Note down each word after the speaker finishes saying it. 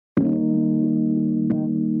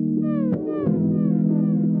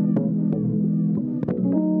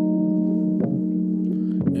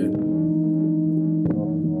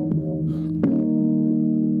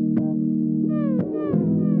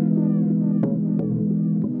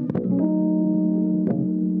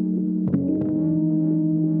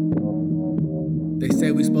say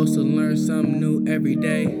we supposed to learn something new every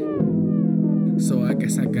day, so I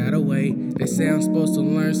guess I gotta wait. They say I'm supposed to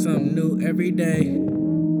learn something new every day,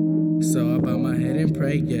 so I bow my head and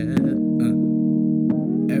pray, yeah.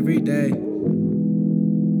 Every day,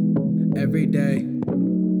 every day,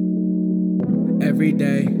 every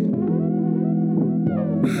day.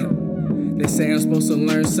 They say I'm supposed to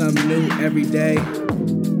learn something new every day,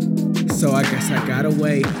 so I guess I gotta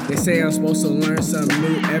wait. They say I'm supposed to learn something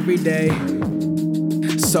new every day,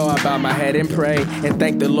 so I bow my head and pray and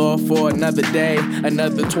thank the Lord for another day,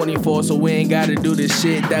 another 24, so we ain't gotta do the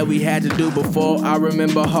shit that we had to do before. I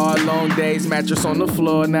remember hard, long days, mattress on the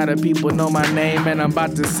floor. Now that people know my name and I'm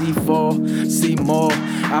about to see more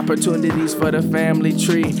opportunities for the family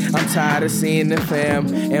tree. I'm tired of seeing the fam,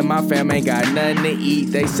 and my fam ain't got nothing to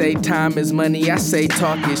eat. They say time is money, I say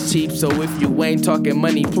talk is cheap, so if you ain't talking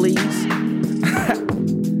money, please.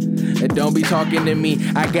 And don't be talking to me,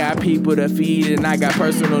 I got people to feed and I got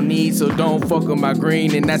personal needs, so don't fuck with my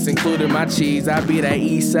green, and that's including my cheese. I be that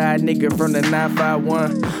east side nigga from the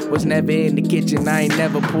 951. Was never in the kitchen, I ain't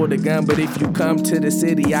never pulled a gun, but if you come to the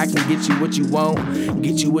city, I can get you what you want,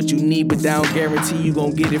 get you what you need, but I don't guarantee you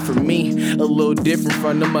gon' get it from me. A little different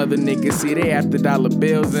from them other niggas, see they after dollar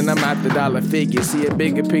bills and I'm after dollar figures. See a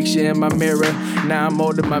bigger picture in my mirror, now I'm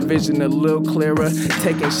older, my vision a little clearer.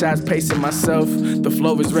 Taking shots, pacing myself, the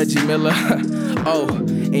flow is Reggie Miller. Oh,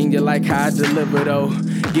 and you like how I deliver though.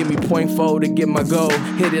 Give me 0.4 to get my goal.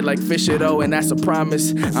 Hit it like Fisher though, and that's a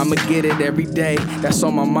promise. I'ma get it every day, that's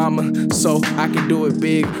on my mama, so I can do it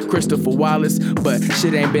big. Christopher Wallace, but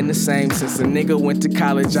shit ain't been the same since a nigga went to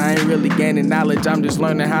college. I ain't really gaining knowledge, I'm just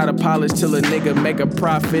learning how to polish till a nigga make a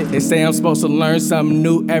profit. They say I'm supposed to learn something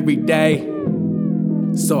new every day,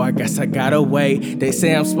 so I guess I gotta wait. They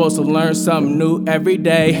say I'm supposed to learn something new every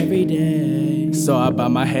day, so I bow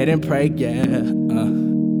my head and pray, yeah.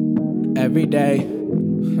 Every day,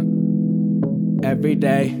 every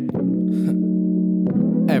day,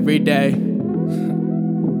 every day.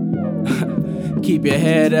 Keep your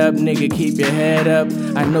head up, nigga, keep your head up.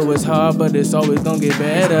 I know it's hard, but it's always gonna get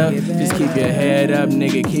better. Just keep your head up,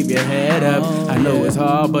 nigga, keep your head up. I know it's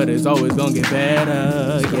hard, but it's always gonna get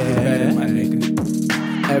better, yeah.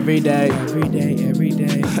 Every day, every day, every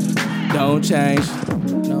day. Don't change,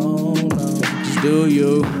 no, just do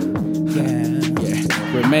you, yeah.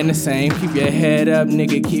 Remain the same, keep your head up,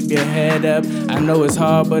 nigga, keep your head up. I know it's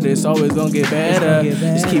hard, but it's always gonna get better.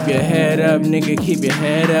 Just keep your head up, nigga, keep your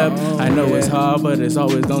head up. I know it's hard, but it's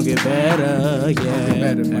always gonna get better, yeah.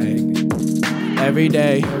 Every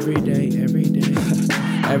day, every day, every day,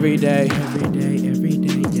 every day, every day, every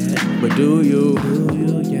day, yeah. But do you,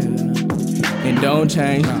 yeah. And don't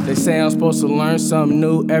change. They say I'm supposed to learn something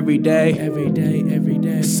new every day,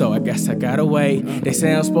 so I guess I gotta wait. They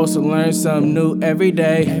say I'm supposed to learn something new every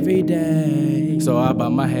day, so I bow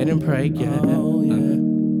my head and pray, yeah.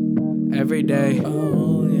 Every day,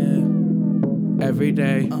 every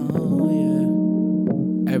day,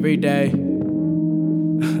 every day,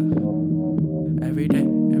 every day.